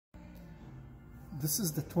This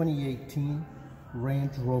is the 2018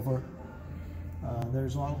 Range Rover.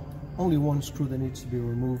 There's only one screw that needs to be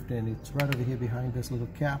removed, and it's right over here behind this little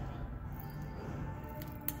cap.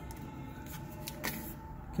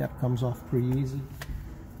 Cap comes off pretty easy.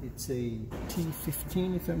 It's a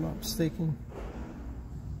T15 if I'm not mistaken.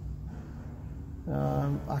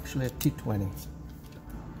 Actually a T20.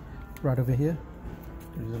 Right over here,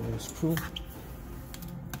 there's a little screw.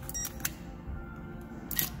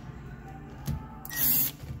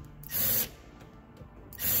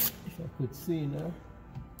 If I could see now.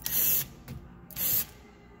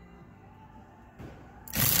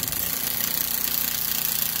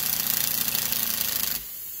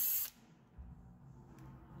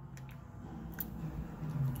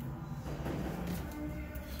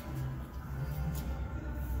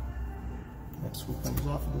 That screw comes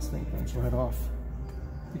off, this thing comes right off.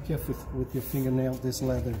 Be careful with your fingernail. This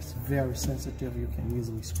leather is very sensitive. You can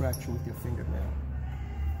easily scratch it with your fingernail.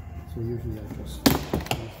 So usually I just use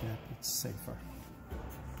that, it's safer.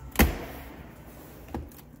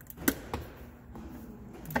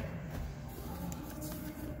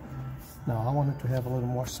 Now I wanted to have a little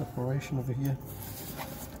more separation over here.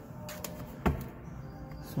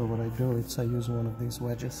 So what I do is I use one of these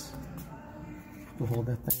wedges to hold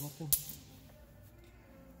that thing open.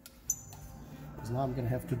 Because now I'm going to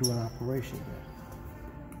have to do an operation there.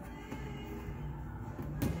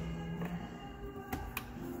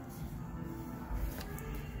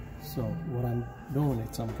 So what I'm doing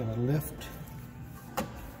is I'm going to lift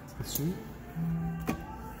the seat.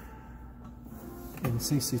 And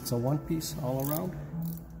since it's a one piece all around,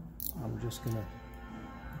 I'm just going to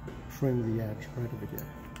trim the edge right over here.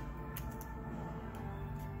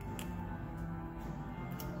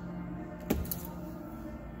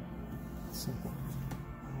 Simple.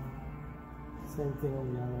 Same thing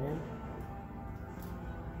on the other end.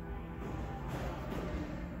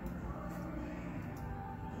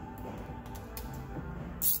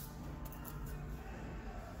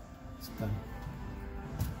 It's done.